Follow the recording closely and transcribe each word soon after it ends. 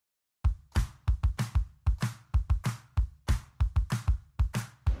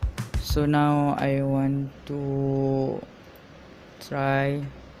So now I want to try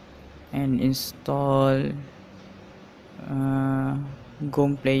and install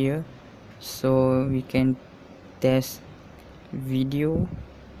GOM Player so we can test video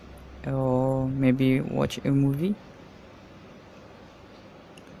or maybe watch a movie.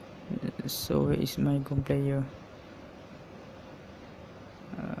 So where is my GOM Player?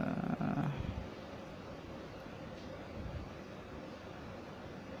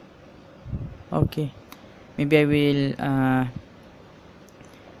 Okay, maybe I will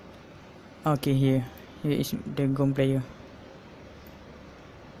okay, here is the GOM Player.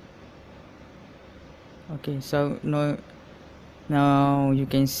 Okay, so now you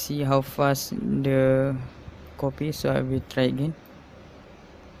can see how fast the copy. So I will try again.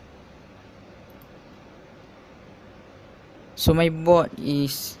 So my board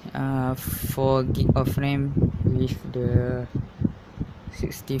is 4 gig of RAM with the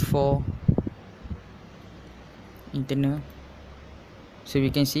 64 internal. So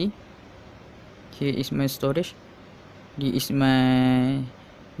you can see here is my storage, this is my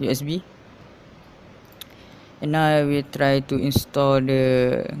USB, and now I will try to install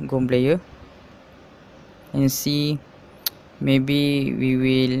the GOM Player and see.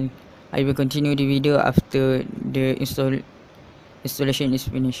 Maybe I will continue the video after the installation is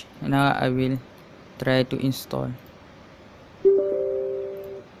finished. And now I will try to install.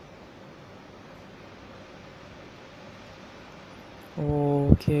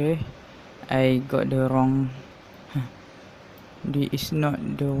 Okay, I got the wrong. This is not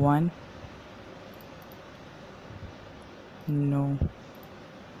the one. No.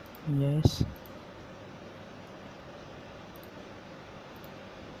 Yes.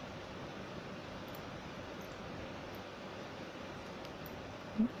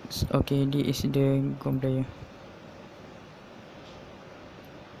 Okay, this is the GOM Player.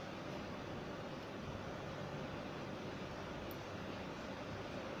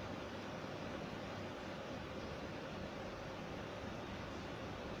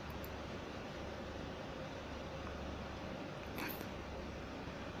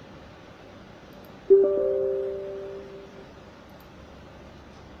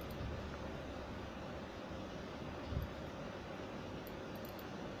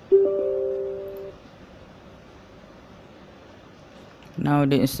 Now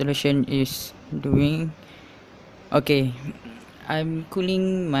the installation is doing. Okay, I'm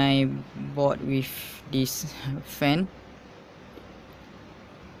cooling my board with this fan,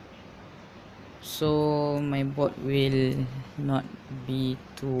 so my board will not be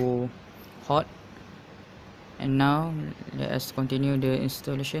too hot. And now let us continue the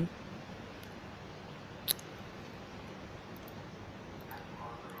installation.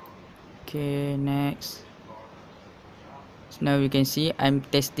 Okay, next. So now you can see I'm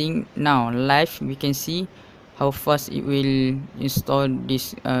testing now live. We can see how fast it will install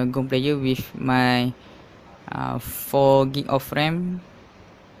this GOM Player with my 4 gig of RAM.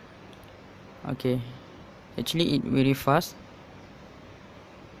 Okay, actually it very fast.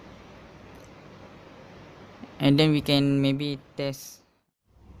 And then we can maybe test.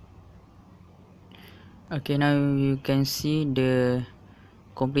 Okay, now you can see the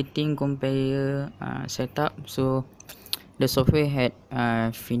completing GOM Player setup. So the software had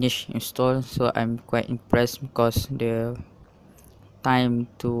finished install, so I'm quite impressed because the time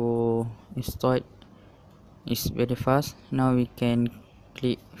to install it is very fast. Now we can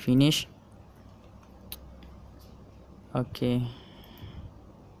click finish. Okay,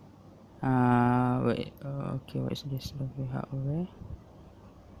 wait, okay, what is this hardware?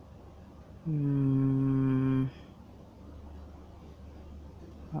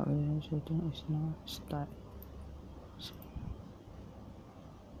 Hardware setting is now start.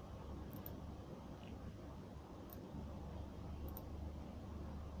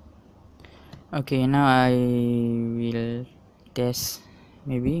 Okay, now I will test.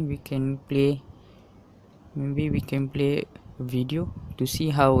 Maybe we can play a video to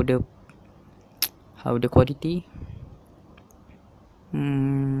see how the quality.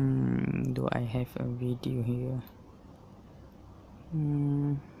 Do I have a video here?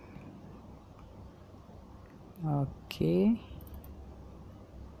 Okay,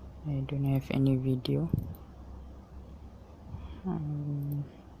 I don't have any video.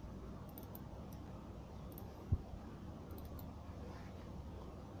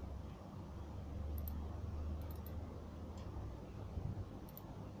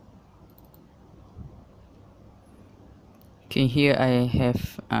 Okay, here I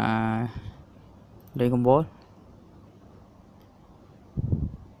have Dragon Ball.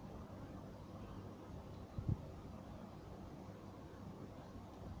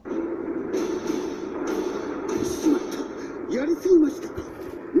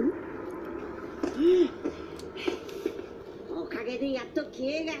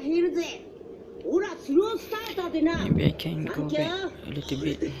 Maybe I can go back a little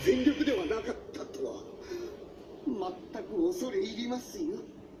bit. 全力ではなかったとは。全く恐れ入りますよ。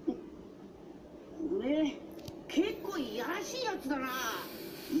結構いやらしいやつだな。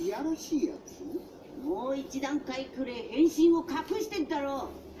いやらしいやつ？もう一段階くれ変身を隠してんだろ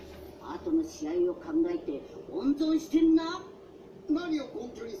う。後の試合を考えて温存してんな。何を根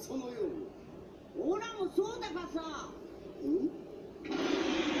拠にそのように。オラもそうだがさ。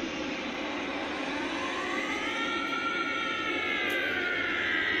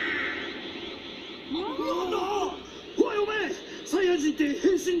なんだおいお前、サイヤ人って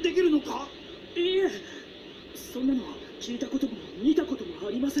変身できるのか？いいえ、そんなのは聞いたことも見たことも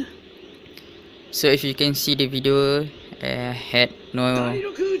ありません。 So if you can see the video, had no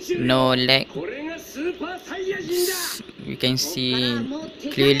lag. You can see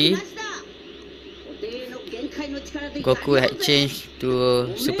clearly Goku had changed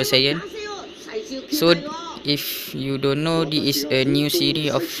to Super Saiyan. So if you don't know, this is a new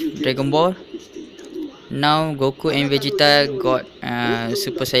series of Dragon Ball. Now Goku and Vegeta got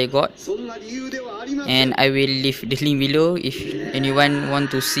Super Saiyan God, and I will leave the link below if anyone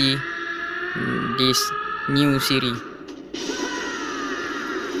want to see this new series.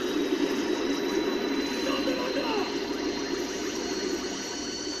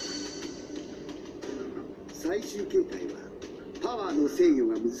 最終形態はパワーの制御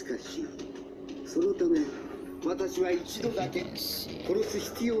が難しい。そのため私は一度だけ殺す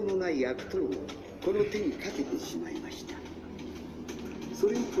必要のない悪党をこの手にかけてしまいました。そ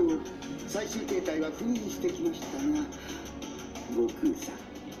れ以降最終形態は封印してきましたが、悟空さん、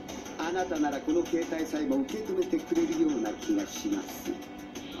あなたならこの形態さえも受け止めてくれるような気がします。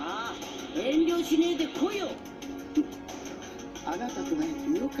ああ、遠慮しねえで来いよ。あなたと会え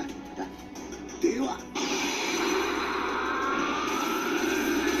てよかった。では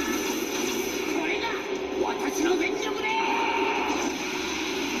これが私の全力で。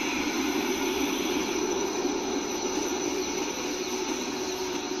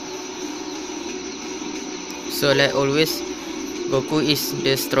So like always, Goku is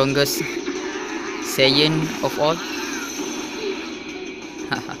the strongest Saiyan of all.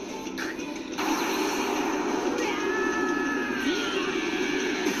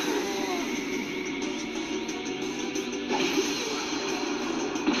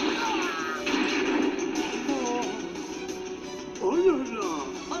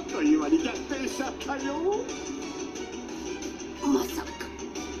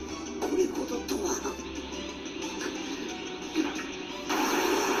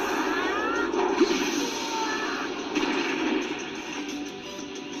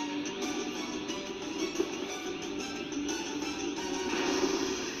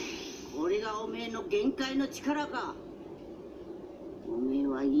おめえの限界の力か。おめえ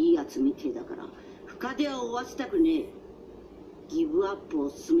はいいやつみてえだから深手は負わせたくねえ。ギブアップを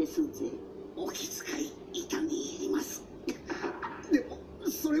勧めするぜ。お気遣い痛み入ります。でも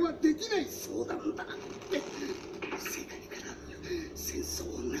それはできない相談だ。世界から戦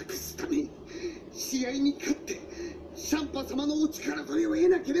争をなくすために試合に勝ってシャンパ様のお力添えを得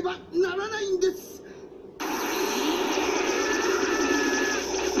なければならないんです。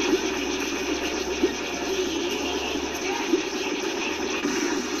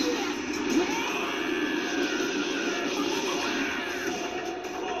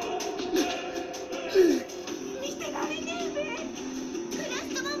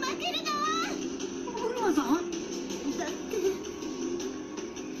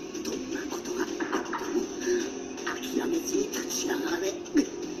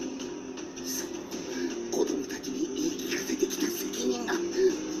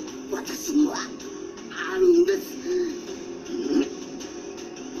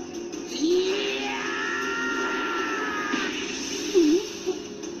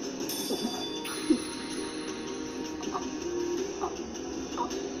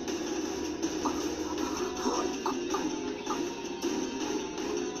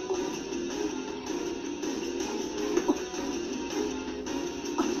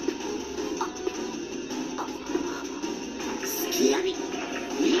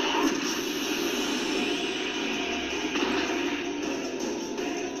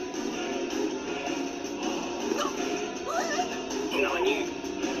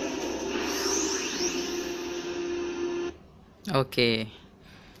Okay,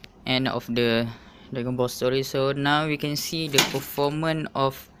 end of the Dragon Ball story. So now we can see the performance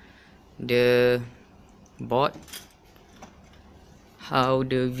of the bot, how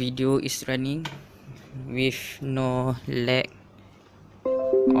the video is running with no lag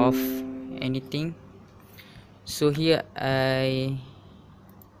of anything. So here I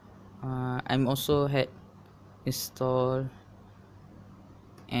I'm also had install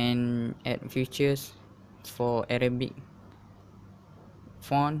and add features for Arabic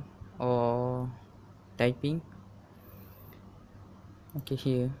font or typing. Okay,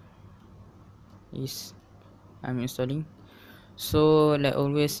 here is I'm installing. So like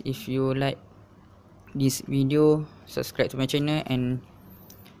always, if you like this video, subscribe to my channel, and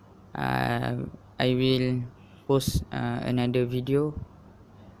I will post another video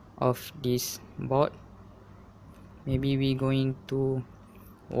of this board. Maybe we going to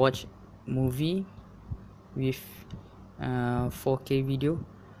watch movie with 4K video.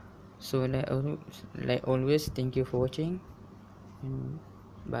 So like always, thank you for watching, and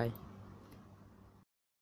bye.